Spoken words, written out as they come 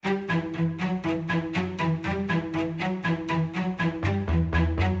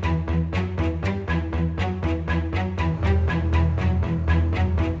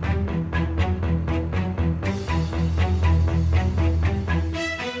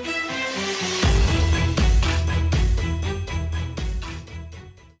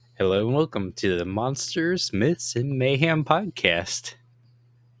Hello and welcome to the Monsters, Myths, and Mayhem podcast.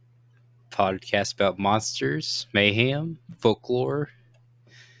 Podcast about monsters, mayhem, folklore,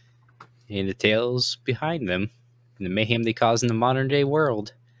 and the tales behind them, and the mayhem they cause in the modern day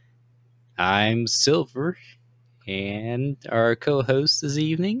world. I'm Silver, and our co-host this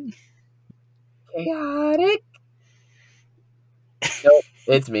evening. Chaotic. Nope,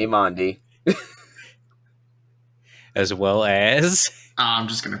 it's me, Mondi. As well as... I'm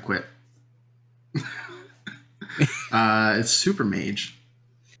just gonna quit. It's Super Mage.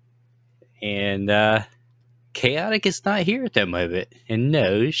 And Chaotic is not here at the moment. And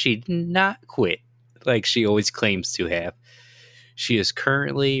no, she did not quit like she always claims to have. She is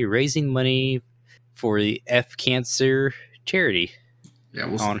currently raising money for the F Cancer charity. Yeah,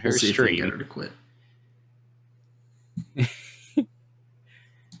 we'll on her see stream. if we can get her to quit.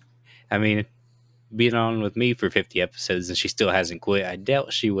 I mean, being on with me for 50 episodes and she still hasn't quit, I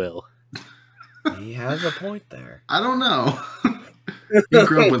doubt she will. He has a point there. I don't know. You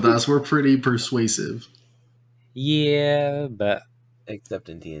grew up with us. We're pretty persuasive. Yeah, but... Except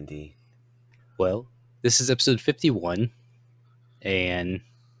in D&D. Well, this is episode 51, and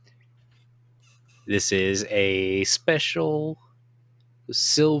this is a special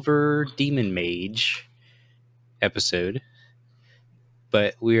Silver Demon Mage episode.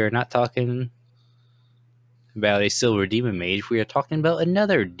 But we are not talking about a Silver Demon Mage. We are talking about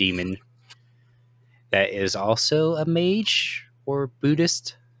another demon that is also a mage or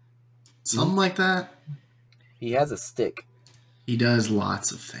Buddhist. Something like that. He has a stick. He does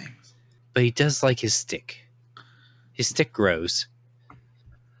lots of things. But he does like his stick. His stick grows.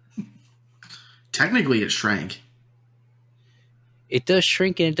 Technically, it shrank. It does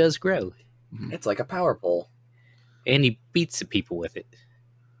shrink and it does grow. It's like a power pole. And he beats the people with it.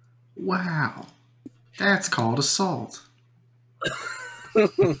 Wow. That's called assault.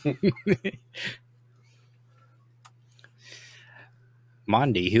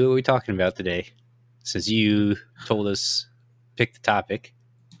 Mondi, who are we talking about today? Since you told us pick the topic.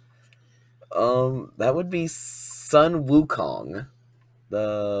 That would be Sun Wukong,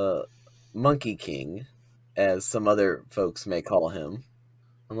 the Monkey King, as some other folks may call him.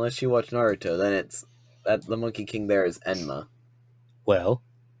 Unless you watch Naruto, then it's that the Monkey King there is Enma. Well,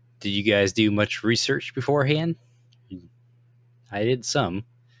 did you guys do much research beforehand? I did some.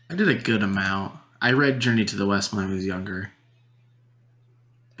 I did a good amount. I read Journey to the West when I was younger.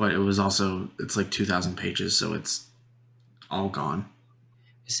 But it was also, it's like 2,000 pages, so it's all gone.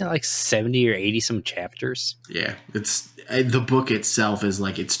 Isn't it like 70 or 80 some chapters? Yeah, it's the book itself is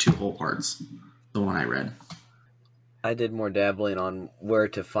like, it's 2 whole parts, the one I read. I did more dabbling on where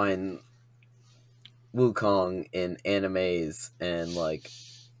to find Wukong in animes and like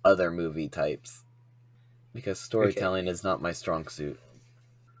other movie types. Because storytelling is not my strong suit.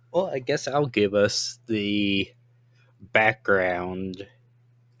 Well, I guess I'll give us the background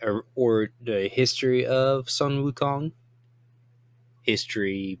or the history of Sun Wukong.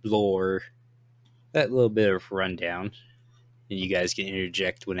 History, lore, that little bit of rundown. And you guys can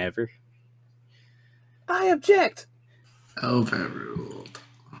interject whenever. I object! Overruled.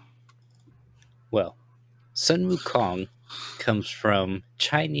 Well, Sun Wukong comes from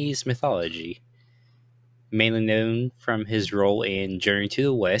Chinese mythology, mainly known from his role in Journey to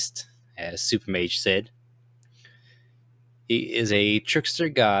the West, as Super Mage said. He is a trickster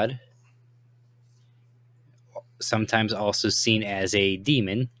god, sometimes also seen as a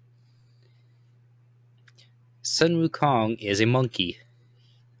demon. Sun Wukong is a monkey,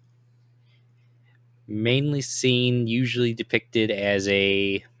 mainly seen, usually depicted as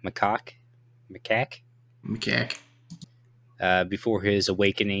a macaque, before his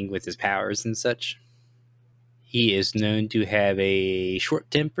awakening with his powers and such. He is known to have a short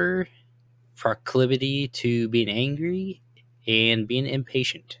temper, proclivity to being angry, and being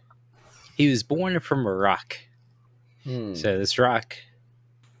impatient. He was born from a rock. So this rock,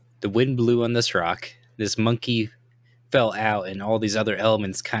 the wind blew on this rock, this monkey fell out, and all these other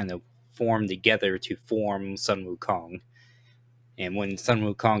elements kind of formed together to form Sun Wukong. And when Sun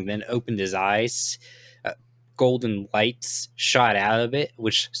Wukong then opened his eyes, golden lights shot out of it,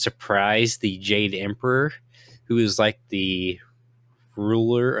 which surprised the Jade Emperor, who is like the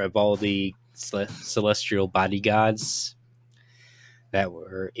ruler of all the celestial body gods that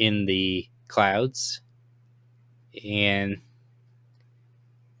were in the clouds. And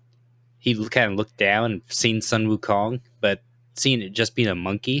he kind of looked down and seen Sun Wukong, but seeing it just being a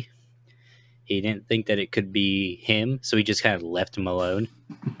monkey, he didn't think that it could be him, so he just kind of left him alone.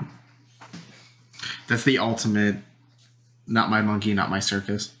 That's the ultimate, not my monkey, not my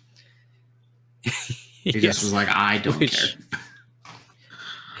circus. He just was like, I don't care.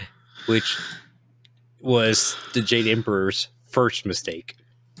 which was the Jade Emperor's first mistake.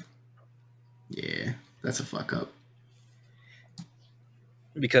 Yeah, that's a fuck up.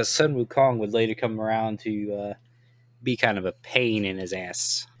 Because Sun Wukong would later come around to be kind of a pain in his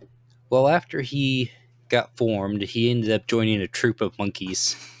ass. Well, after he got formed, he ended up joining a troop of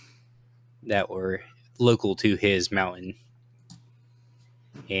monkeys that were local to his mountain.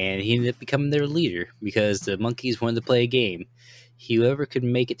 And he ended up becoming their leader because the monkeys wanted to play a game. Whoever could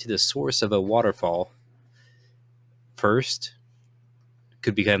make it to the source of a waterfall first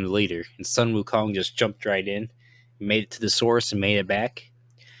could become the leader. And Sun Wukong just jumped right in, made it to the source, and made it back.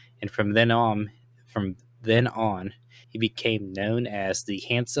 And from then on, he became known as the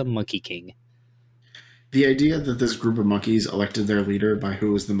Handsome Monkey King. The idea that this group of monkeys elected their leader by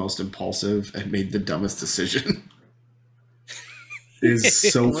who was the most impulsive and made the dumbest decision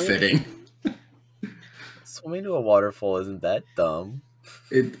is so fitting. Swimming to a waterfall isn't that dumb.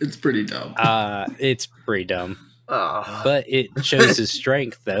 It's pretty dumb. It's pretty dumb. Ah. But it shows his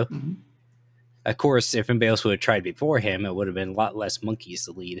strength, though. Mhm. Of course, if anybody else would have tried before him, it would have been a lot less monkeys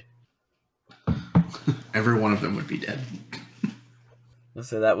to lead. Every one of them would be dead.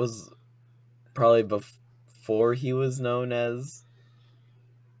 So that was probably before he was known as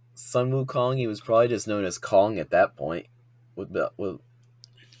Sun Wukong. He was probably just known as Kong at that point,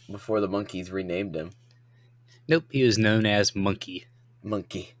 before the monkeys renamed him. Nope, he was known as Monkey.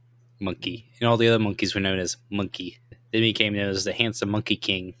 Monkey. And all the other monkeys were known as Monkey. Then he became known as the Handsome Monkey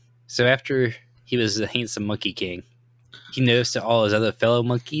King. So after he was the Handsome Monkey King, he noticed that all his other fellow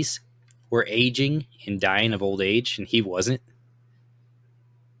monkeys were aging and dying of old age, and he wasn't.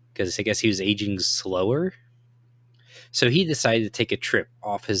 Because I guess he was aging slower. So he decided to take a trip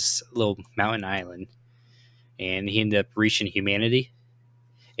off his little mountain island, and he ended up reaching humanity.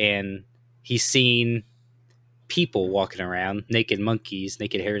 And he's seen people walking around,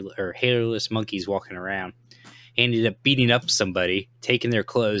 hairless monkeys walking around. He ended up beating up somebody, taking their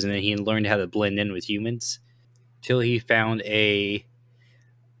clothes, and then he learned how to blend in with humans. Till he found a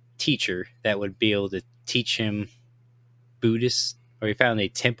teacher that would be able to teach him Buddhist, or he found a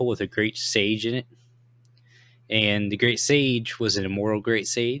temple with a great sage in it. And the great sage was an immortal great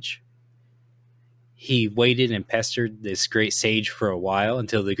sage. He waited and pestered this great sage for a while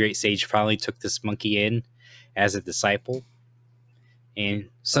until the great sage finally took this monkey in as a disciple. And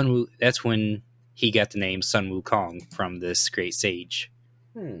that's when he got the name Sun Wukong from this great sage.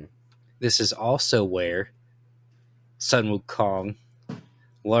 This is also where Sun Wukong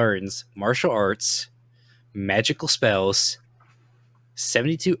learns martial arts, magical spells,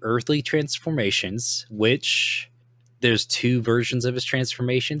 72 earthly transformations, which there's two versions of his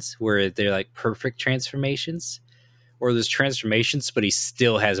transformations where they're like perfect transformations, or there's transformations but he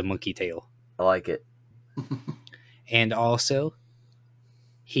still has a monkey tail. I like it. And also,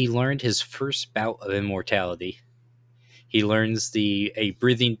 he learned his first bout of immortality. He learns a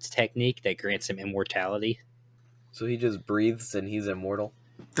breathing technique that grants him immortality. So he just breathes and he's immortal?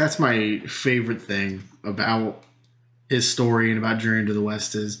 That's my favorite thing about his story and about Journey to the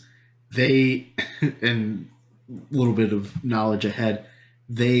West is they, and a little bit of knowledge ahead,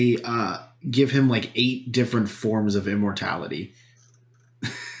 they give him like 8 different forms of immortality.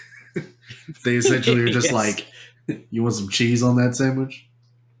 They essentially are just Yes. like, you want some cheese on that sandwich?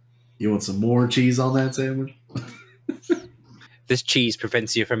 You want some more cheese on that sandwich? This cheese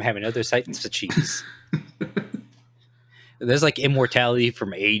prevents you from having other types of cheese. There's like immortality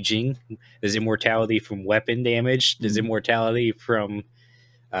from aging. There's immortality from weapon damage. There's immortality from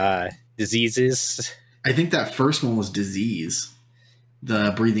diseases. I think that first one was disease.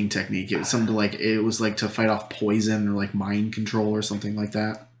 The breathing technique. It was something to fight off poison or like mind control or something like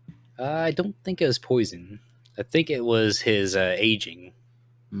that. I don't think it was poison. I think it was his aging.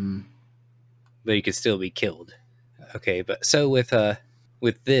 But he could still be killed. Okay, but so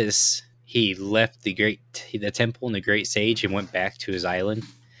with this, he left the temple and the great sage and went back to his island.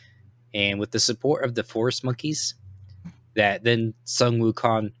 And with the support of the forest monkeys, that then Sun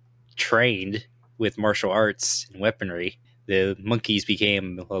Wukong trained with martial arts and weaponry, the monkeys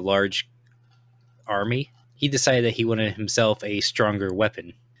became a large army. He decided that he wanted himself a stronger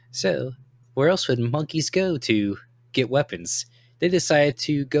weapon. So, where else would monkeys go to get weapons? They decided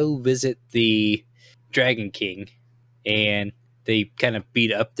to go visit the Dragon King, and they kind of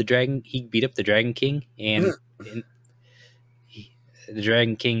beat up the dragon. He beat up the Dragon King, and the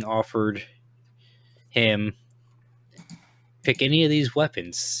Dragon King offered him pick any of these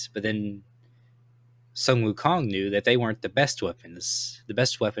weapons, but then Sun Wukong knew that they weren't the best weapons. The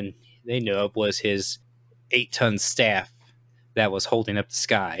best weapon they knew of was his 8-ton staff that was holding up the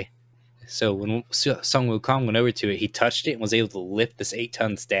sky. So when Sun Wukong went over to it, he touched it and was able to lift this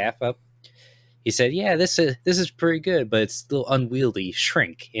 8-ton staff up. He said, "Yeah, this is pretty good, but it's still unwieldy.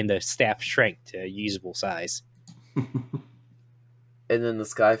 Shrink." And the staff shrank to a usable size. And then the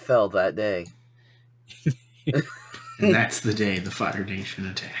sky fell that day. And that's the day the Fire Nation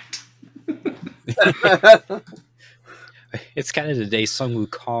attacked. It's kind of the day Sun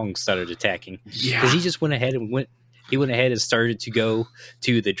Wukong started attacking, Yeah. because he just went ahead and started to go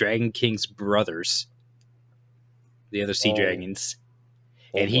to the Dragon King's brothers, the other sea dragons,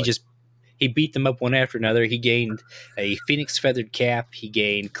 and he beat them up one after another. He gained a phoenix feathered cap, he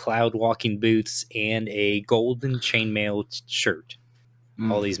gained cloud walking boots, and a golden chainmail shirt.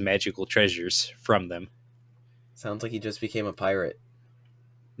 All these magical treasures from them. Sounds like he just became a pirate.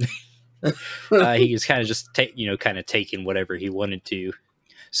 He was kind of just taking whatever he wanted to.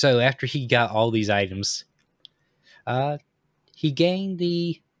 So after he got all these items, he gained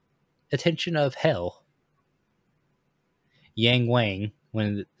the attention of Hell. Yang Wang,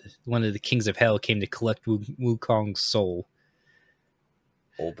 one of the kings of Hell, came to collect Wukong's soul.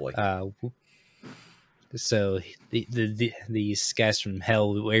 Oh boy! So these guys from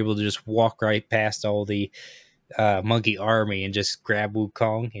Hell were able to just walk right past all the monkey army and just grab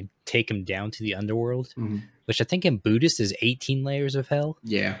Wukong and take him down to the underworld, which I think in Buddhist is 18 layers of hell.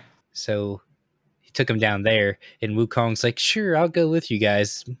 Yeah. So he took him down there, and Wukong's like, "Sure, I'll go with you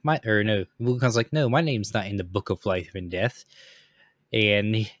guys." Wukong's like, "No, my name's not in the Book of Life and Death."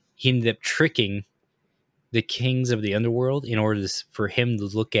 And he ended up tricking the kings of the underworld in order for him to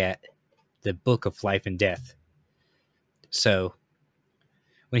look at the Book of Life and Death. So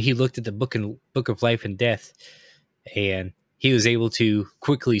when he looked at the Book of Life and Death, and he was able to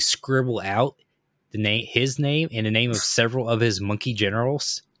quickly scribble out his name and the name of several of his monkey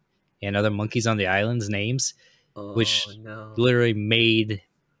generals and other monkeys on the island's names, which literally made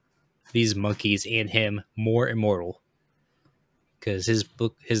these monkeys and him more immortal, because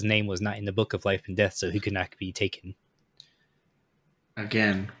his name was not in the Book of Life and Death, so he could not be taken.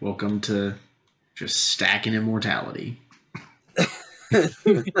 Again, welcome to just stacking immortality.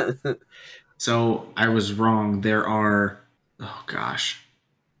 So I was wrong. There are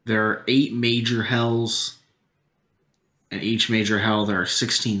 8 major hells. And each major hell, there are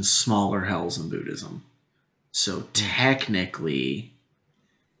 16 smaller hells in Buddhism. So technically,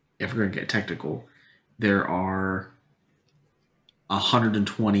 if we're going to get technical, there are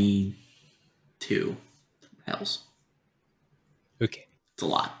 122 hells. Okay. It's a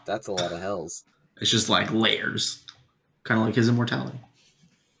lot. That's a lot of hells. It's just like layers. Kind of like his immortality.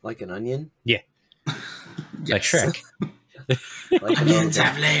 Like an onion? Yeah. Like Shrek. Like onions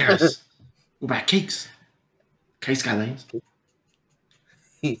have layers. What about cakes? Cakes got layers.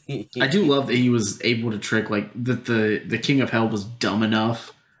 I do love that he was able to trick, like, that the King of Hell was dumb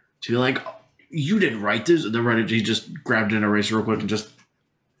enough to be like, oh, you didn't write this. And the writer, he just grabbed an eraser real quick and just...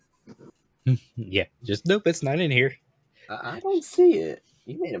 Yeah, just, nope, it's not in here. I don't see it.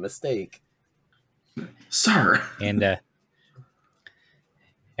 You made a mistake. Sir. And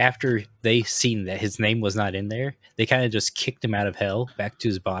after they seen that his name was not in there, they kind of just kicked him out of hell back to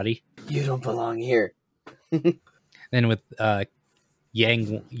his body. You don't belong here. Then with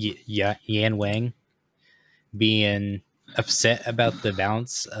Yan Wang being upset about the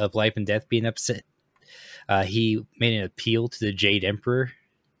balance of life and death being upset, he made an appeal to the Jade Emperor.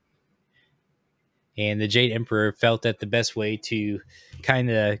 And the Jade Emperor felt that the best way to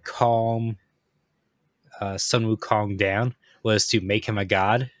kind of calm Sun Wukong down was to make him a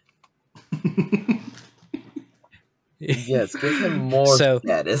god. Yes, give him more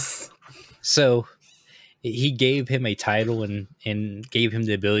status. So he gave him a title and gave him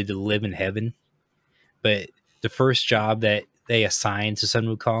the ability to live in heaven. But the first job that they assigned to Sun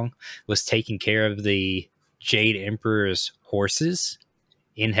Wukong was taking care of the Jade Emperor's horses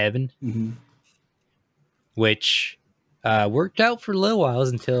in heaven, which worked out for a little while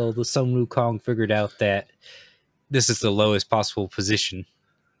until the Sun Wukong figured out that this is the lowest possible position,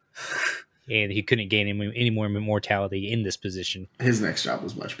 and he couldn't gain any more immortality in this position. His next job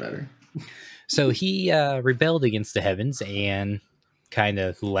was much better. So he rebelled against the heavens and kind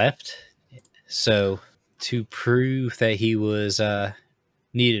of left. So to prove that he was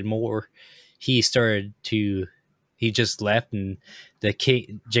needed more, he just left, and the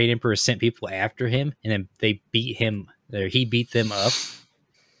Jade Emperor sent people after him, and then they beat him. Or he beat them up.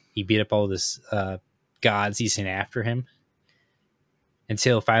 He beat up all this gods he sent after him,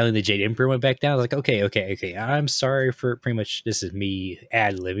 until finally the Jade Emperor went back down. I was like, okay. I'm sorry for pretty much, this is me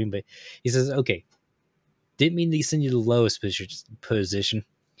ad-libbing, but he says, okay, didn't mean to send you the lowest position.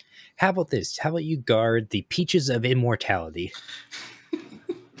 How about this? How about you guard the peaches of immortality?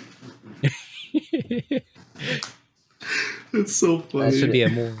 It's so funny. That should be a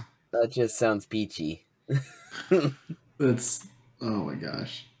more. That just sounds peachy. That's oh my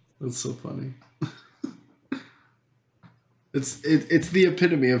gosh, that's so funny. It's the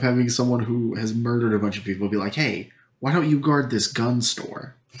epitome of having someone who has murdered a bunch of people be like, hey, why don't you guard this gun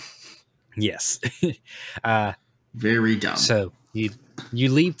store? Yes. Very dumb. So you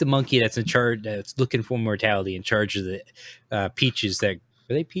leave the monkey that's in charge, that's looking for mortality, in charge of the peaches. That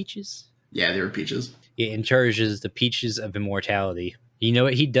were they peaches? Yeah, they were peaches. Yeah, in charge of the peaches of immortality. You know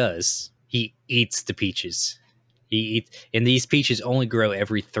what he does? He eats the peaches. He eats, and these peaches only grow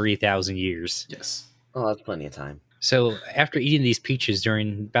every 3,000 years. Yes. Oh, that's plenty of time. So after eating these peaches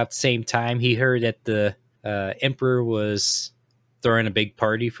during about the same time, he heard that the emperor was throwing a big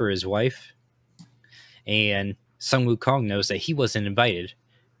party for his wife, and Sun Wukong knows that he wasn't invited.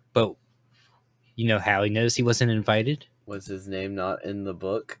 But you know how he knows he wasn't invited? Was his name not in the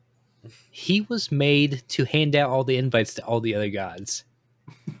book? He was made to hand out all the invites to all the other gods.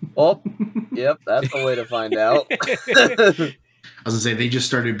 Oh, yep, that's the way to find out. I was gonna say they just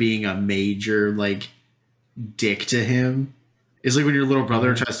started being a major like dick to him. It's like when your little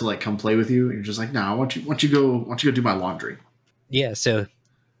brother tries to like come play with you, and you're just like, "No, why don't you go do my laundry?" Yeah, so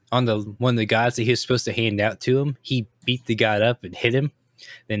on the one of the gods that he was supposed to hand out to him, he beat the god up and hit him.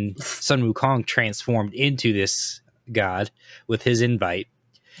 Then Sun Wukong transformed into this god with his invite,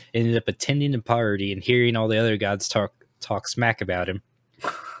 ended up attending the party and hearing all the other gods talk smack about him.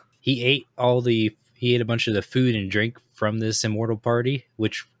 He ate a bunch of the food and drink from this immortal party,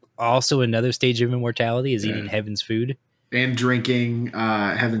 which also another stage of immortality is eating heaven's food and drinking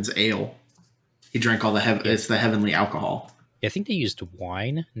heaven's ale. He drank all the it's the heavenly alcohol. Yeah, I think they used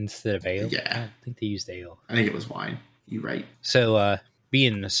wine instead of ale. Yeah, I don't think they used ale. I think it was wine. You're right. So,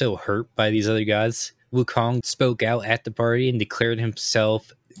 being so hurt by these other gods, Wukong spoke out at the party and declared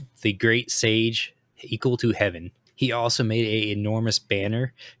himself the great sage equal to heaven. He also made an enormous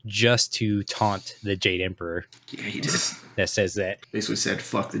banner just to taunt the Jade Emperor. Yeah, he did. That says that. Basically said,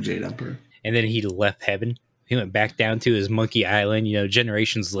 fuck the Jade Emperor. And then he left heaven. He went back down to his monkey island,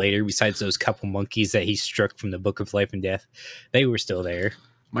 generations later, besides those couple monkeys that he struck from the Book of Life and Death. They were still there.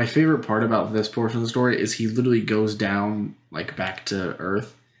 My favorite part about this portion of the story is he literally goes down, like, back to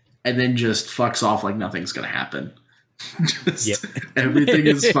Earth and then just fucks off like nothing's going to happen. Everything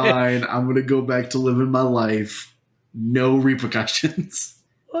is fine. I'm going to go back to living my life. No repercussions.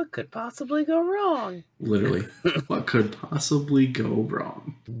 What could possibly go wrong? Literally. What could possibly go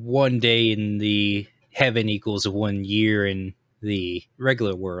wrong? One day in the heaven equals 1 year in the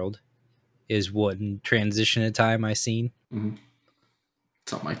regular world is one transition of time I've seen. Mm-hmm.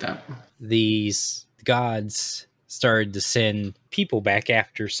 Something like that. These gods started to send people back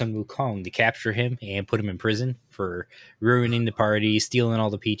after Sun Wukong to capture him and put him in prison for ruining the party, stealing all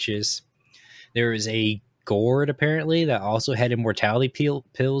the peaches. There was a gourd, apparently, that also had immortality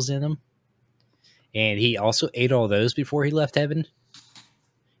pills in them. And he also ate all those before he left heaven.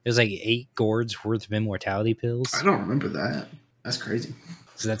 It was like 8 gourds worth of immortality pills. I don't remember that. That's crazy.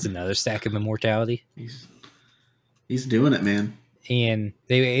 So that's another stack of immortality. He's doing it, man. And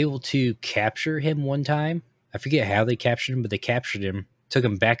they were able to capture him one time. I forget how they captured him, but they captured him, took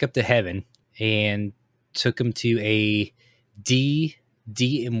him back up to heaven, and took him to a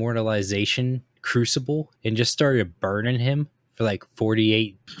de-immortalization crucible and just started burning him for like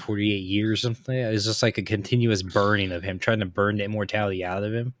 48 years or something. It was just like a continuous burning of him, trying to burn the immortality out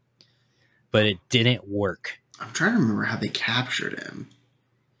of him. But it didn't work. I'm trying to remember how they captured him.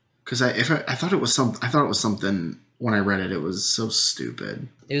 Because I thought it was something when I read it. It was so stupid.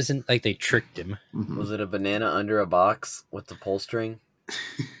 It wasn't like they tricked him. Mm-hmm. Was it a banana under a box with the pull string?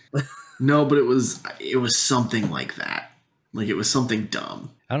 No, but it was something like that. Like it was something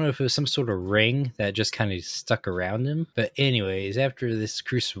dumb. I don't know if it was some sort of ring that just kind of stuck around him. But anyways, after this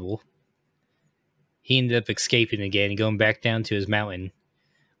crucible, he ended up escaping again and going back down to his mountain,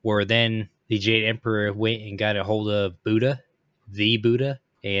 where then the Jade Emperor went and got a hold of Buddha,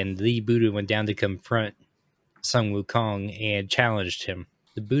 and the Buddha went down to confront Sun Wukong and challenged him.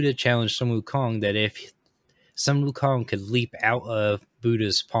 The Buddha challenged Sun Wukong that if Sun Wukong could leap out of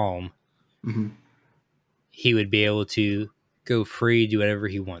Buddha's palm, mm-hmm. he would be able to go free, do whatever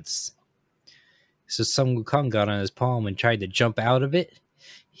he wants. So Sun Wukong got on his palm and tried to jump out of it.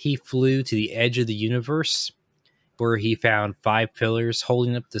 He flew to the edge of the universe, where he found 5 pillars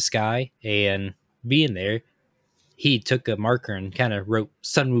holding up the sky, and being there, he took a marker and kind of wrote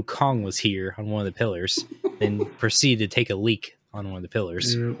Sun Wukong was here on one of the pillars, then proceeded to take a leak on one of the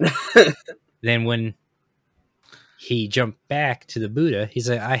pillars. Yeah. Then when he jumped back to the Buddha, he's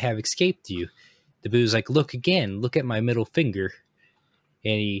like, I have escaped you. The Buddha's like, look again, look at my middle finger.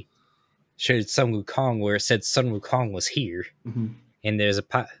 And he showed Sun Wukong where it said Sun Wukong was here, and there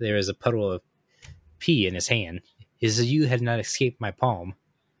is a puddle of pee in his hand. His you had not escaped my palm.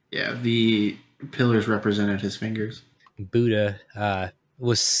 Yeah, the pillars represented his fingers. Buddha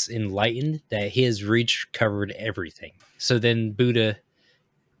was enlightened that his reach covered everything. So then Buddha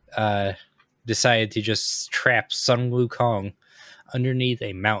decided to just trap Sun Wukong underneath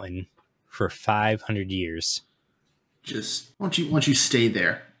a mountain for 500 years. Just once you stay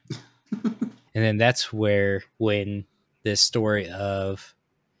there. And then that's when the story of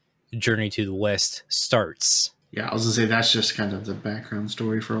Journey to the West starts. Yeah, I was gonna say that's just kind of the background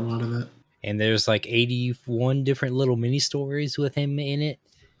story for a lot of it. And there's like 81 different little mini stories with him in it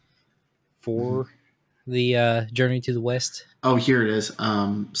for the Journey to the West. Oh, here it is.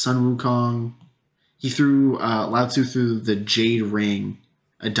 Sun Wukong, he threw Lao Tzu threw the jade ring,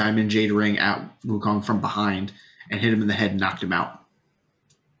 a diamond jade ring, at Wukong from behind and hit him in the head and knocked him out.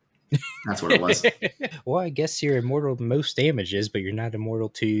 That's what it was. Well, I guess you're immortal to most damages, but you're not immortal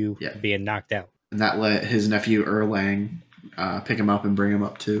to being knocked out. And that let his nephew Erlang pick him up and bring him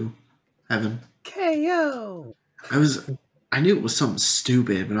up to heaven. KO! I knew it was something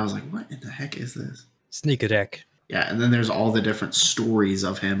stupid, but I was like, what in the heck is this? Sneak attack. Yeah, and then there's all the different stories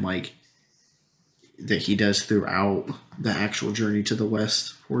of him, like, that he does throughout the actual Journey to the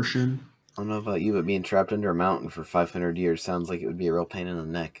West portion. I don't know about you, but being trapped under a mountain for 500 years sounds like it would be a real pain in the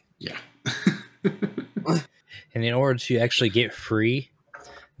neck. Yeah. And in order to actually get free,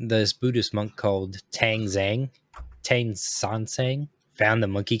 this Buddhist monk called Tang Sansang, found the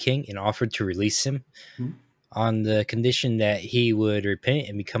Monkey King and offered to release him on the condition that he would repent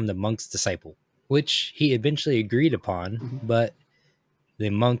and become the monk's disciple, which he eventually agreed upon, but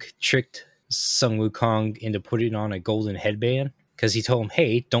the monk tricked Sun Wukong into putting on a golden headband because he told him,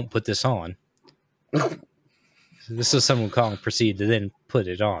 hey, don't put this on. This is Sun Wukong proceeded to then put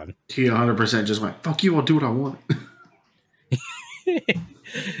it on. He 100% just went, fuck you, I'll do what I want.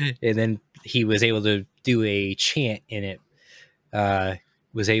 And then he was able to do a chant in it,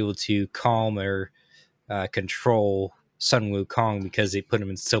 was able to calm or control Sun Wukong because it put him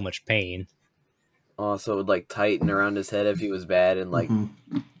in so much pain. Oh, so it would like tighten around his head if he was bad and like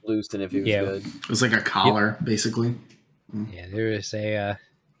loosen if he was good. It was like a collar, basically. Yeah, there is a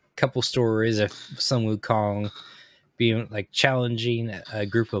couple stories of Sun Wukong being like challenging a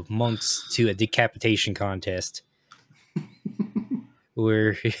group of monks to a decapitation contest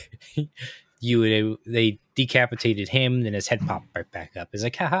where they decapitated him, then his head popped right back up. It's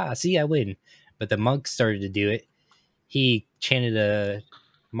like, haha, see, I win. But the monk started to do it. He chanted a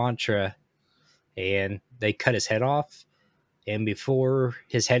mantra and they cut his head off. And before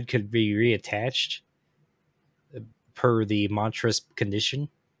his head could be reattached, per the mantra's condition,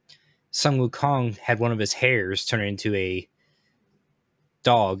 Sun Wukong had one of his hairs turn into a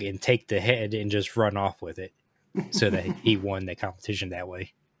dog and take the head and just run off with it, so that he won the competition that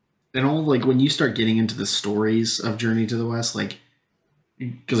way. And all, like, when you start getting into the stories of Journey to the West, like,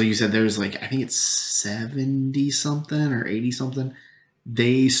 because like you said, there's like, I think it's 70 something or 80 something,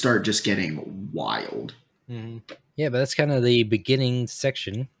 they start just getting wild. Yeah, but that's kind of the beginning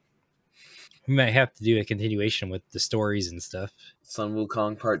section. We might have to do a continuation with the stories and stuff. Sun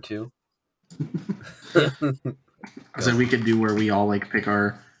Wukong Part 2. So we could do where we all like pick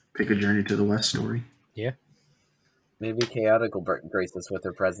a Journey to the West story. Yeah. Maybe Chaotic will grace us with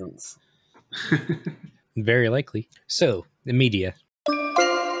her presence. Very likely. So, the media.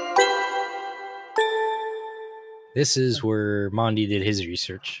 This is where Mondi did his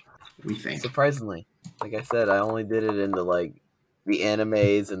research. We think. Surprisingly. Like I said, I only did it into like the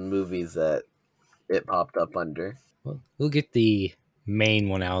animes and movies that it popped up under. Well, we'll get the main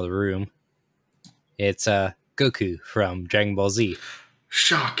one out of the room. It's Goku from Dragon Ball Z.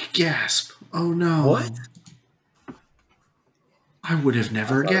 Shock, gasp. Oh no. What? I would have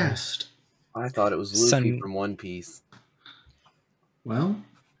never guessed. I thought it was Luffy from One Piece. Well,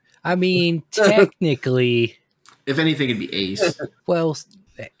 I mean, technically, if anything, it'd be Ace. Well,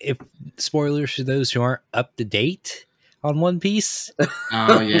 if spoilers for those who aren't up to date on One Piece.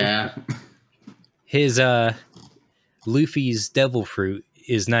 Oh yeah. His Luffy's devil fruit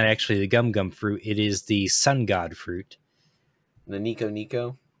is not actually the gum gum fruit, it is the sun god fruit. The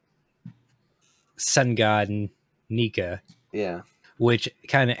Nico? Sun god Nika. Yeah. Which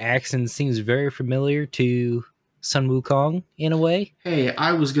kind of acts and seems very familiar to Sun Wukong in a way. Hey,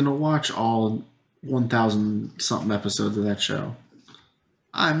 I was gonna watch all 1,000 something episodes of that show.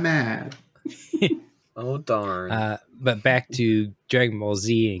 I'm mad. Oh darn. But back to Dragon Ball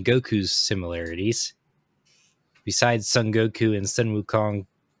Z and Goku's similarities. Besides Son Goku and Sun Wukong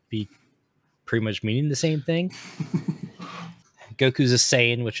be pretty much meaning the same thing, Goku's a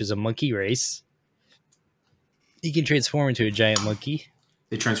Saiyan, which is a monkey race. He can transform into a giant monkey.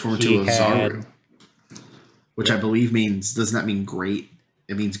 They transform He into a had- Zaru, which Yep. I believe means, doesn't that mean great?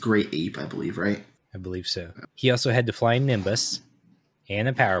 It means great ape, I believe, right? I believe so. He also had the flying Nimbus and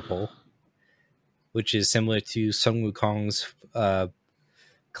a power pole, which is similar to Sun Wukong's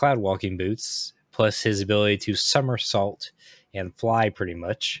cloud walking boots, plus his ability to somersault and fly pretty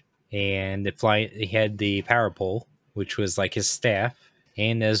much. And he had the power pole, which was like his staff.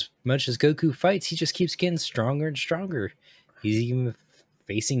 And as much as Goku fights, he just keeps getting stronger and stronger. He's even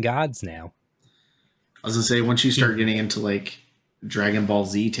facing gods now. I was gonna say, once you start getting into like Dragon Ball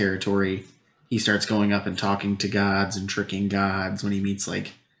Z territory, he starts going up and talking to gods and tricking gods when he meets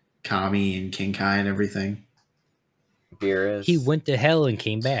like Kami and King Kai and everything. Beerus. He went to hell and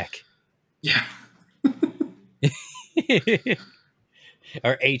came back. Yeah.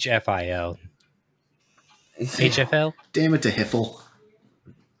 Or HFIL. HFL? Damn it to Hiffle.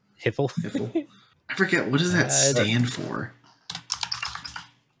 Hiffle? Hiffle. I forget, what does that stand for?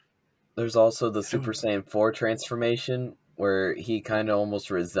 There's also the Super Saiyan 4 transformation, where he kind of almost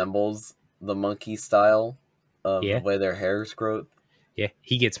resembles the monkey style of Yeah. the way their hairs grow. Yeah,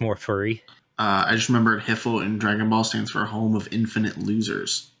 he gets more furry. I just remembered Hiffle in Dragon Ball stands for Home of Infinite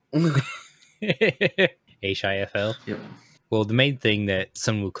Losers. HIFL. Yep. Well, the main thing that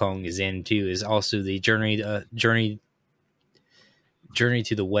Sun Wukong is in too is also the Journey to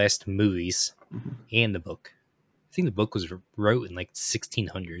the West movies and the book. I think the book was wrote in like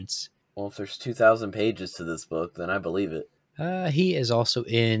 1600s. Well, if there's 2,000 pages to this book, then I believe it. He is also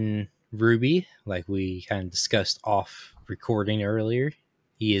in Ruby, like we kind of discussed off recording earlier.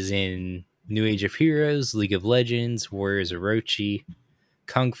 He is in New Age of Heroes, League of Legends, Warriors of Orochi,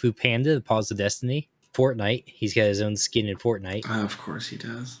 Kung Fu Panda, The Paws of Destiny, Fortnite. He's got his own skin in Fortnite. Of course he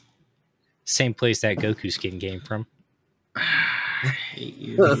does. Same place that Goku skin came from. I hate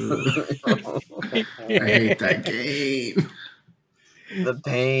you. I hate that game. The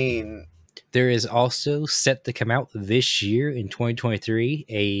pain. There is also set to come out this year in 2023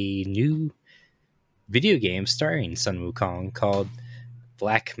 a new video game starring Sun Wukong called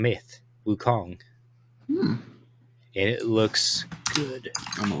Black Myth Wukong. Hmm. And it looks good.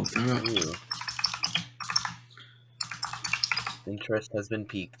 I'm gonna look that up. Ooh. Interest has been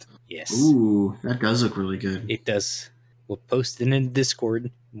piqued. Yes. Ooh, that does look really good. It does. We'll post it in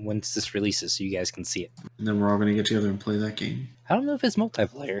Discord once this releases so you guys can see it. And then we're all gonna get together and play that game. I don't know if it's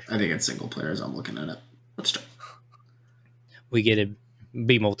multiplayer. I think it's single player as I'm looking at it. Let's try. We get to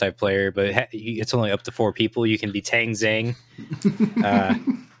be multiplayer, but it's only up to 4 people. You can be Tang Zhang,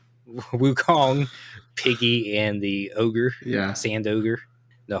 Wukong, Piggy, and the ogre, Yeah. Sand Ogre.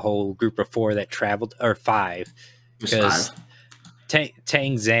 The whole group of 4 that traveled, or 5. Just Because 5.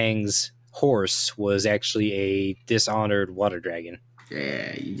 Tang Zhang's horse was actually a dishonored water dragon.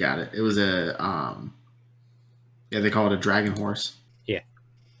 Yeah, you got it. It was a they call it a dragon horse.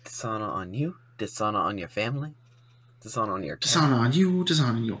 Dishonor on you, dishonor on your family, dishonor on your cow. Dishonor on you,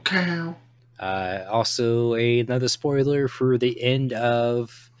 dishonor on your cow. Also, another spoiler for the end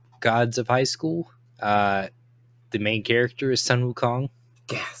of Gods of High School. The main character is Sun Wukong.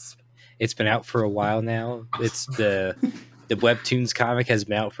 Gasp. It's been out for a while now. It's the Webtoons comic has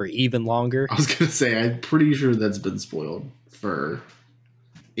been out for even longer. I was gonna say, I'm pretty sure that's been spoiled for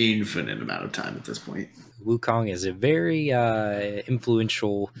infinite amount of time at this point. Wukong is a very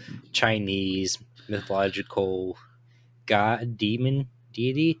influential Chinese mythological god, demon,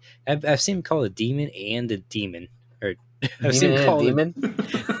 deity. I've seen him call a demon and a demon. Or I've seen him call demon?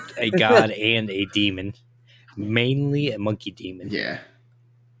 a god and a demon. Mainly a monkey demon. Yeah.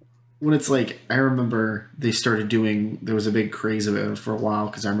 When it's like, I remember they started doing, there was a big craze of it for a while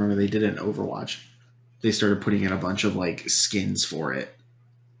because I remember they did it in Overwatch. They started putting in a bunch of like skins for it.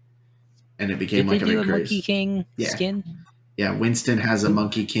 And it became Did like they a do big a craze. Monkey King Yeah. skin? Yeah, Winston has a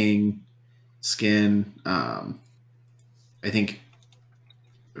Monkey King skin. I think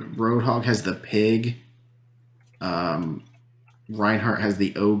Roadhog has the pig. Reinhardt has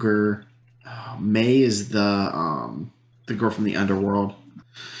the ogre. May is the girl from the underworld.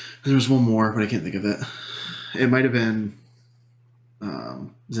 There was one more, but I can't think of it. It might have been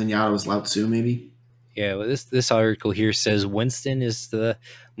Zenyatta was Lao Tzu, maybe. Yeah, well, this article here says Winston is the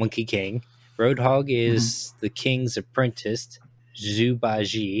Monkey King. Roadhog is the King's apprentice.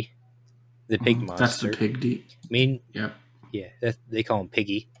 Zubaji, the pig monster. That's the pig D. I mean, Yep. yeah, they call him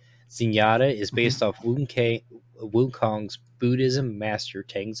Piggy. Zenyatta is based off Wukong's Buddhism master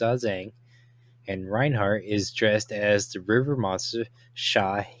Tang Zhang, and Reinhardt is dressed as the river monster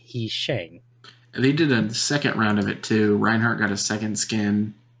Sha He Shang. They did a second round of it too. Reinhardt got a second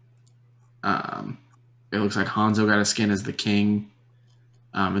skin. it looks like Hanzo got a skin as the king.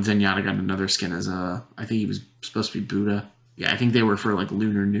 And Zenyatta got another skin as I think he was supposed to be Buddha. Yeah, I think they were for like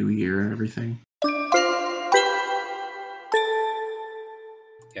Lunar New Year and everything.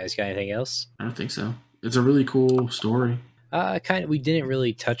 You guys got anything else? I don't think so. It's a really cool story. We didn't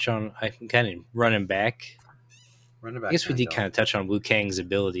really touch on. I'm kind of running back. I guess we did kind of touch on Wukong's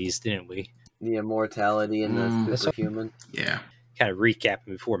abilities, didn't we? The immortality and the superhuman. Yeah. Kind of recapping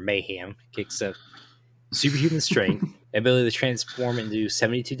before Mayhem kicks up. Superhuman strength, ability to transform into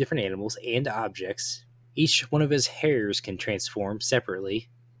 72 different animals and objects. Each one of his hairs can transform separately.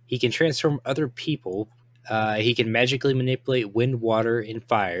 He can transform other people. He can magically manipulate wind, water, and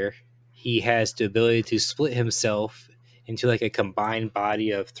fire. He has the ability to split himself into like a combined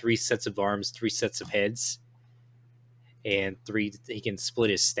body of 3 sets of arms, 3 sets of heads, and 3. He can split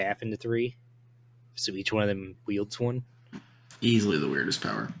his staff into 3, so each one of them wields one. Easily the weirdest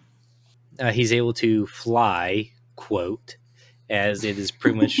power. He's able to fly, quote, as it is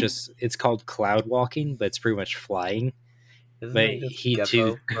pretty much just, it's called cloud walking, but it's pretty much flying. Isn't But it just he Geppo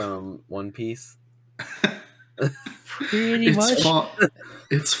too from One Piece? pretty much.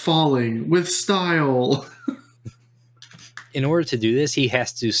 It's falling with style. In order to do this, he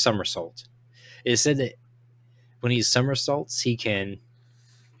has to somersault. It said that when he somersaults, it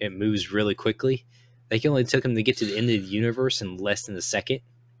moves really quickly. Like, it only took him to get to the end of the universe in less than a second.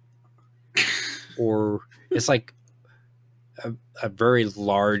 Or it's like a very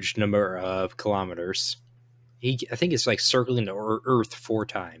large number of kilometers. I think it's like circling the Earth 4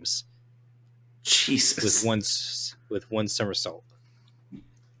 times. Jesus. With one somersault.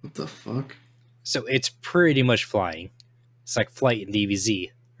 What the fuck? So it's pretty much flying. It's like flight in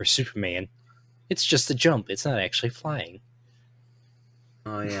DBZ or Superman. It's just a jump. It's not actually flying.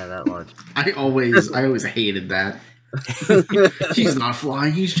 Oh yeah, that launch. I always hated that. He's not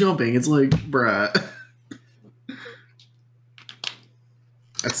flying, he's jumping. It's like, bruh.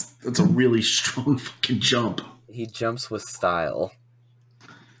 That's a really strong fucking jump. He jumps with style.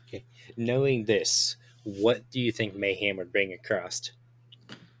 Okay. Knowing this, what do you think Mayhem would bring across?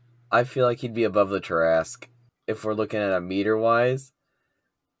 I feel like he'd be above the Tarrasque if we're looking at a meter wise,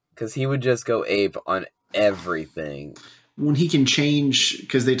 because he would just go ape on everything. When he can change,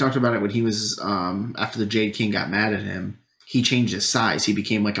 because they talked about it when he was after the Jade King got mad at him, he changed his size. He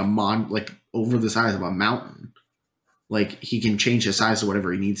became like like over the size of a mountain. Like, he can change his size to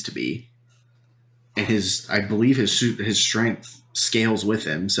whatever he needs to be, and I believe his strength scales with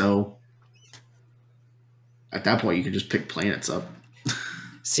him. So at that point, you can just pick planets up.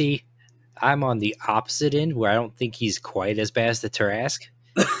 See, I'm on the opposite end where I don't think he's quite as bad as the Tarrasque,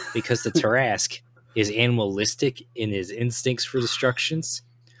 because the Tarrasque is animalistic in his instincts for destructions,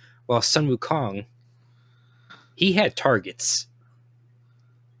 while Sun Wukong, he had targets.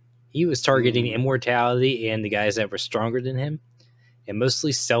 He was targeting immortality and the guys that were stronger than him, and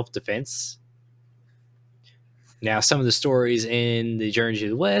mostly self-defense. Now, some of the stories in the Journey to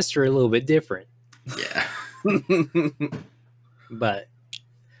the West are a little bit different. Yeah. But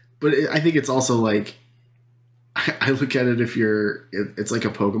I think it's also like, I look at it it's like a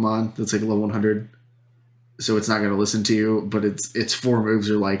Pokemon that's like level 100. So it's not going to listen to you, but its 4 moves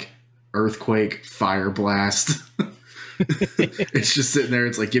are like Earthquake, Fire Blast. It's just sitting there.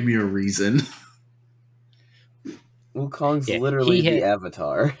 It's like, give me a reason. Wukong's literally the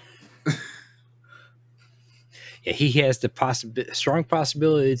Avatar. Yeah, he has the strong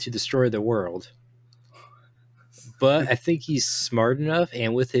possibility to destroy the world. But I think he's smart enough,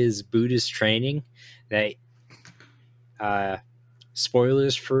 and with his Buddhist training, that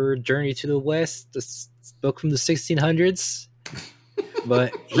spoilers for Journey to the West, this book from the 1600s,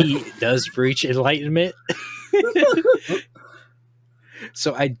 but he does reach enlightenment.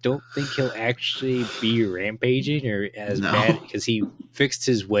 So I don't think he'll actually be rampaging or as bad, because he fixed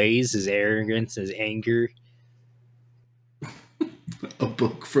his ways, his arrogance, his anger. A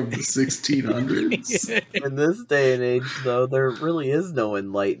book from the 1600s. In this day and age, though, there really is no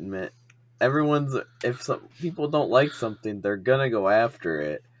enlightenment. If some people don't like something, they're gonna go after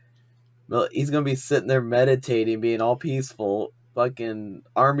it. Well, he's gonna be sitting there meditating, being all peaceful. Fucking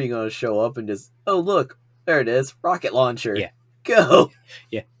army gonna show up and just, oh look, there it is, rocket launcher. Yeah, go.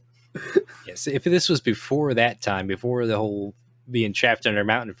 Yeah. Yes. If this was before that time, before the whole being trapped under a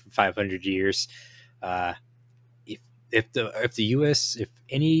mountain for 500 years, if the U.S., if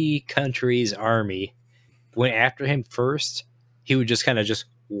any country's army went after him first, he would just kind of just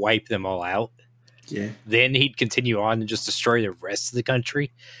wipe them all out. Yeah. Then he'd continue on and just destroy the rest of the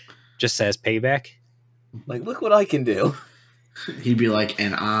country, just as payback. Like, look what I can do. He'd be like,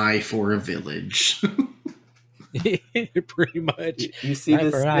 an eye for a village. Pretty much. You see Eye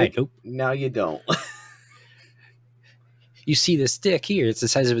this for an eye. stick? Now you don't. You see this stick here? It's the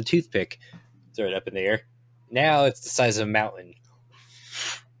size of a toothpick. Throw it up in the air. Now it's the size of a mountain.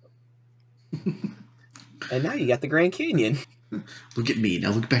 And now you got the Grand Canyon. Look at me.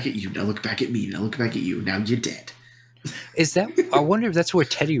 Now look back at you. Now look back at me. Now look back at you. Now you're dead. Is that? I wonder if that's where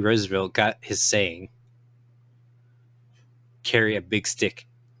Teddy Roosevelt got his saying. Carry a big stick.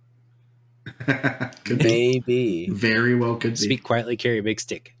 Could be. Maybe. Very well could be. Speak quietly, carry a big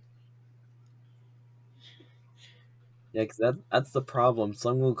stick. Yeah, because that's the problem.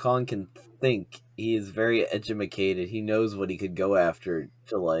 Sun Wukong can think. He is very educated. He knows what he could go after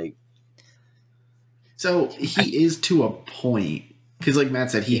to, like... So he is to a point. Because like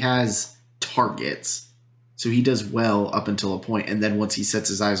Matt said, he has targets. So he does well up until a point. And then once he sets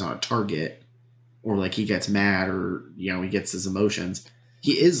his eyes on a target, or like he gets mad, or, you know, he gets his emotions,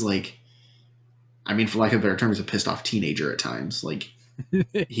 he is like... I mean, for lack of a better term, he's a pissed off teenager at times. Like,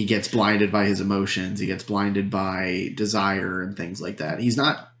 he gets blinded by his emotions. He gets blinded by desire and things like that.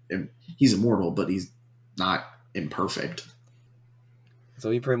 He's immortal, but he's not imperfect. So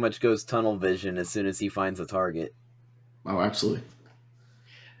he pretty much goes tunnel vision as soon as he finds a target. Oh, absolutely.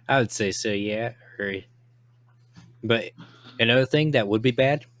 I would say so, yeah. But another thing that would be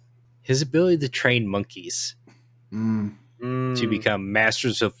bad, his ability to train monkeys to become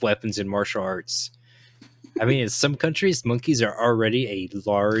masters of weapons and martial arts. I mean, in some countries, monkeys are already a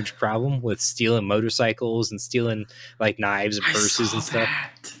large problem with stealing motorcycles and stealing like knives and purses and stuff.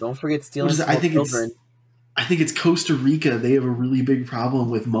 Don't forget stealing small children. I think it's Costa Rica. They have a really big problem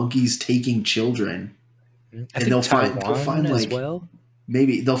with monkeys taking children. And they'll find like, well.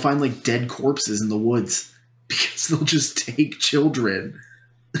 Maybe they'll find like dead corpses in the woods because they'll just take children.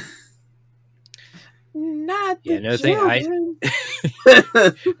 Not the another children.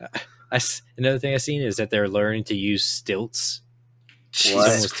 Another thing I've seen is that they're learning to use stilts. What? Someone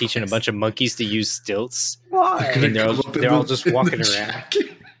was teaching a bunch of monkeys to use stilts. Why? And they're all just walking around.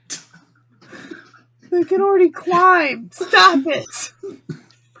 They can already climb. Stop it.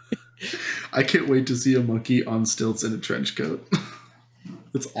 I can't wait to see a monkey on stilts in a trench coat.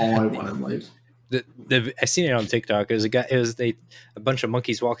 That's all I want in life. I seen it on TikTok. It was a bunch of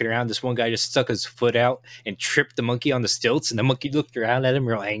monkeys walking around. This one guy just stuck his foot out and tripped the monkey on the stilts, and the monkey looked around at him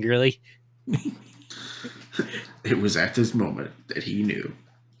real angrily. It was at this moment that he knew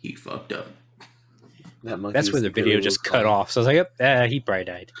he fucked up. That's where the video just cut off. So I was like, "Yep, he probably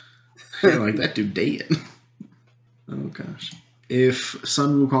died." Like that dude dead. Oh gosh! If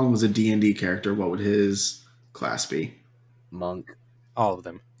Sun Wukong was a D&D character, what would his class be? Monk. All of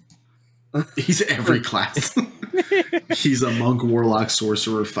them. He's every class. He's a monk, warlock,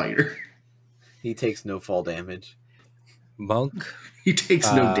 sorcerer, fighter. He takes no fall damage. Monk. He takes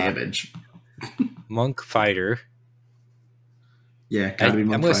no damage. Monk fighter. Yeah, gotta be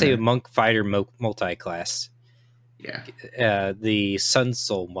monk I'm going to fighter. say monk fighter multi-class. Yeah. The Sun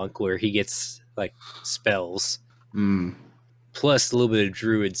Soul monk, where he gets like spells, plus a little bit of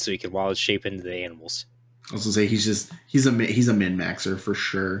druid, so he can wild shape into the animals. I was gonna say he's a min maxer for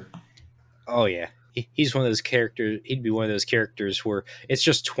sure. Oh yeah, he's one of those characters. He'd be one of those characters where it's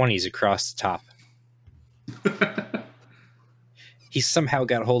just 20s across the top. He somehow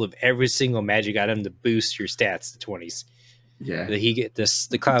got a hold of every single magic item to boost your stats to 20s. Yeah, he get this.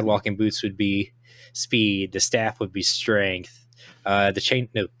 The cloud walking boots would be speed. The staff would be strength.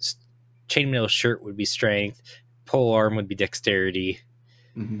 The chainmail shirt would be strength. Pole arm would be dexterity.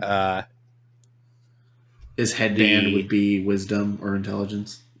 His headband would be wisdom or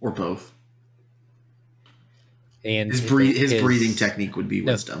intelligence or both. And his breathing technique would be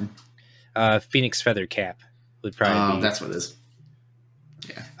wisdom. Phoenix feather cap would probably be. That's what it is.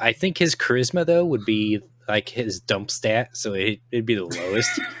 Yeah. I think his charisma though would be like his dump stat, so it'd be the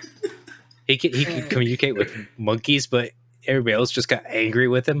lowest. he could communicate with monkeys, but everybody else just got angry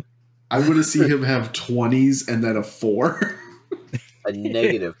with him. I want to see him have 20s and then a 4. A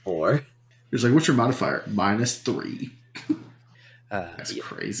 -4. He's like, what's your modifier? -3. That's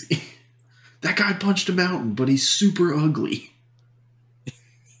crazy. That guy punched a mountain, but he's super ugly.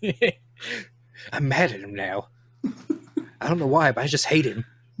 I'm mad at him now. I don't know why, but I just hate him.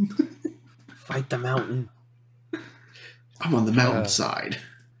 Fight the mountain. I'm on the mountain side.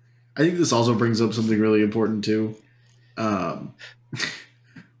 I think this also brings up something really important too.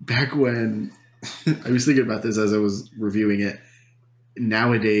 Back when I was thinking about this as I was reviewing it,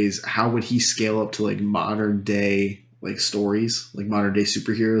 nowadays, how would he scale up to like modern day like stories, like modern day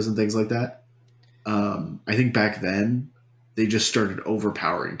superheroes and things like that? I think back then they just started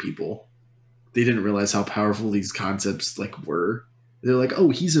overpowering people. They didn't realize how powerful these concepts like were. They're like, oh,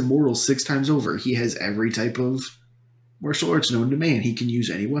 he's immortal 6 times over. He has every type of martial arts known to man. He can use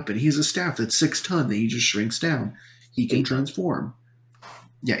any weapon. He has a staff that's 6 tons that he just shrinks down. He can 8 ton. transform.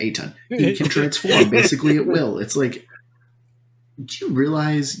 Yeah, 8 ton. He can transform basically at will. It's like, do you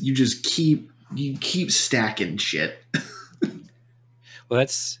realize you keep stacking shit? Well,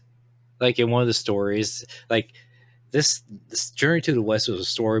 that's like in one of the stories. Like this Journey to the West was a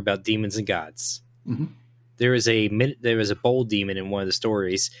story about demons and gods. Mm-hmm. There was a bold demon in one of the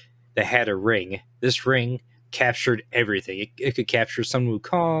stories that had a ring. This ring captured everything. It could capture Sun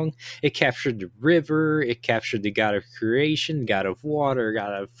Wukong. It captured the river. It captured the god of creation, god of water,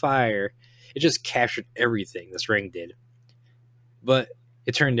 god of fire. It just captured everything. This ring did. But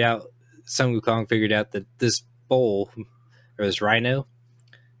it turned out Sun Wukong figured out that this bull or this rhino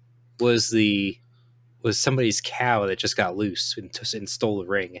was somebody's cow that just got loose and stole the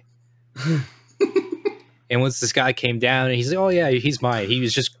ring. And once this guy came down, and he's like, "Oh yeah, he's mine." He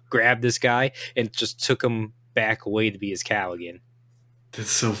was just grabbed this guy and just took him back away to be his cow again. That's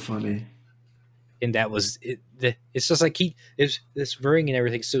so funny. And that was it. It's just like this ring and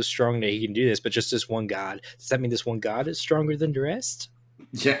everything's so strong that he can do this, but just this one god. Does that mean this one god is stronger than the rest?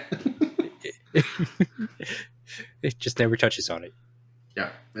 Yeah. It just never touches on it.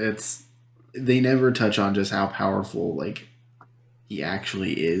 Yeah. They never touch on just how powerful like he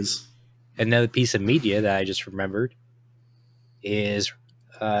actually is. Another piece of media that I just remembered is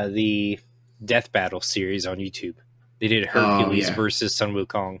the Death Battle series on YouTube. They did Hercules versus Sun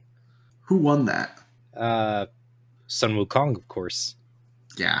Wukong. Who won that? Sun Wukong, of course.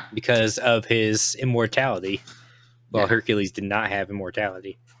 Yeah. Because of his immortality. Well, Hercules did not have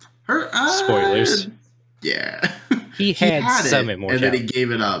immortality. Spoilers. Yeah. He had some immortality. And then he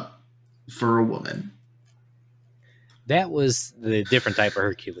gave it up for a woman. That was the different type of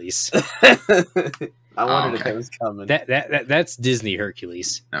Hercules. I wondered if it was coming. That's Disney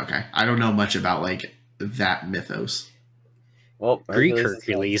Hercules. Okay. I don't know much about like that mythos. Well, Greek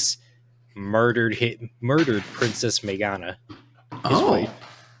Hercules murdered Princess Megana. Okay.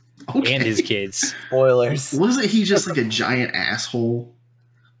 And his kids. Spoilers. Wasn't he just like a giant asshole?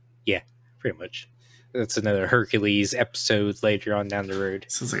 Yeah, pretty much. That's another Hercules episode later on down the road.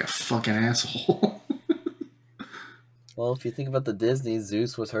 Sounds like a fucking asshole. Well, if you think about the Disney,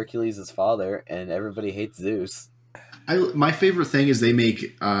 Zeus was Hercules' father, and everybody hates Zeus. My favorite thing is they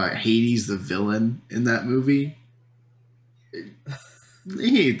make Hades the villain in that movie. They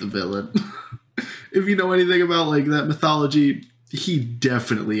hate the villain. If you know anything about like that mythology, he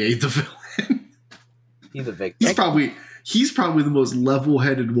definitely ate the villain. He's the victim. He's probably the most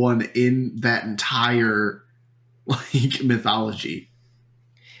level-headed one in that entire like mythology.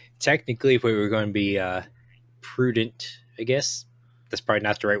 Technically, if we were going to be prudent, I guess that's probably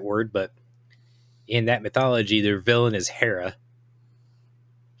not the right word, but in that mythology, their villain is Hera.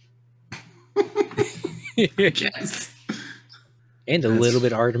 Yes. And a little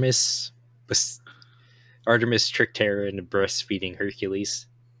bit Artemis. But Artemis tricked Hera into breastfeeding Hercules.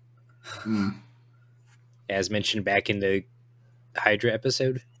 As mentioned back in the Hydra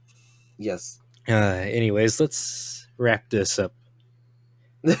episode. Yes. Anyways, let's wrap this up.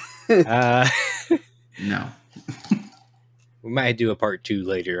 No. We might do a part 2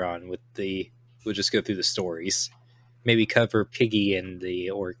 later on with we'll just go through the stories. Maybe cover Piggy and the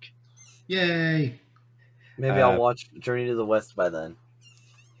orc. Yay. Maybe I'll watch Journey to the West by then.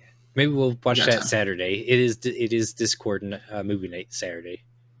 Maybe we'll watch that Saturday. It is Discord movie night Saturday.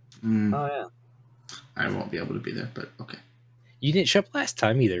 Oh yeah. I won't be able to be there, but okay. You didn't show up last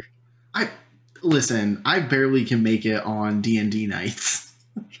time either. Listen, I barely can make it on D&D nights.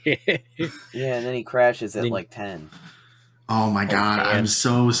 Yeah, and then he crashes at like 10. Oh my god, I'm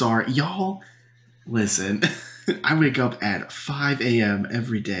so sorry. Y'all, listen, I wake up at 5 a.m.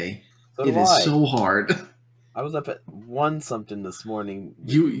 every day. So it is so hard. I was up at 1 something this morning.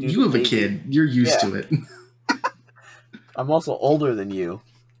 You have a kid. You're used to it. I'm also older than you.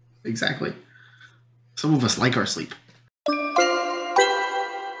 Exactly. Some of us like our sleep.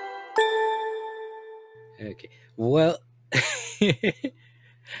 Okay. Well,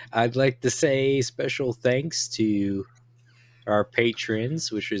 I'd like to say special thanks to our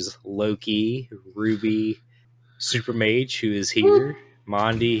patrons, which is Loki, Ruby, Super Mage, who is here,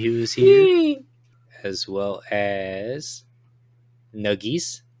 Mondi, who is here, as well as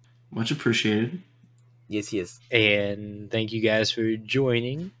Nuggies. Much appreciated. Yes, yes. And thank you guys for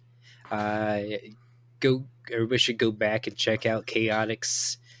joining. Everybody should go back and check out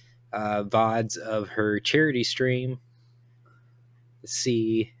Chaotic's VODs of her charity stream.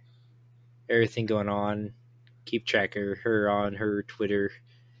 See everything going on. Keep track of her on her Twitter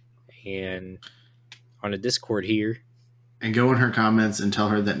and on a Discord here. And go in her comments and tell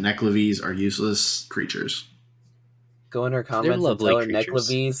her that Necklavies are useless creatures. Go in her comments and tell her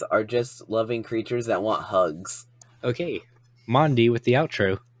Necklavies are just loving creatures that want hugs. Okay, Mondi with the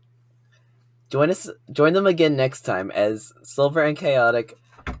outro. Join them again next time as Silver and Chaotic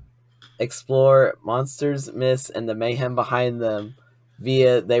explore monsters, myths, and the mayhem behind them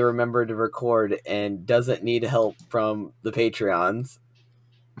via They Remember to Record and doesn't need help from the Patreons.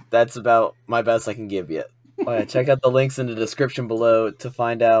 That's about my best I can give you. Oh, yeah, check out the links in the description below to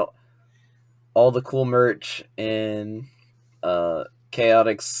find out all the cool merch and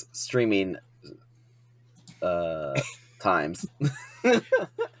Chaotic's streaming times.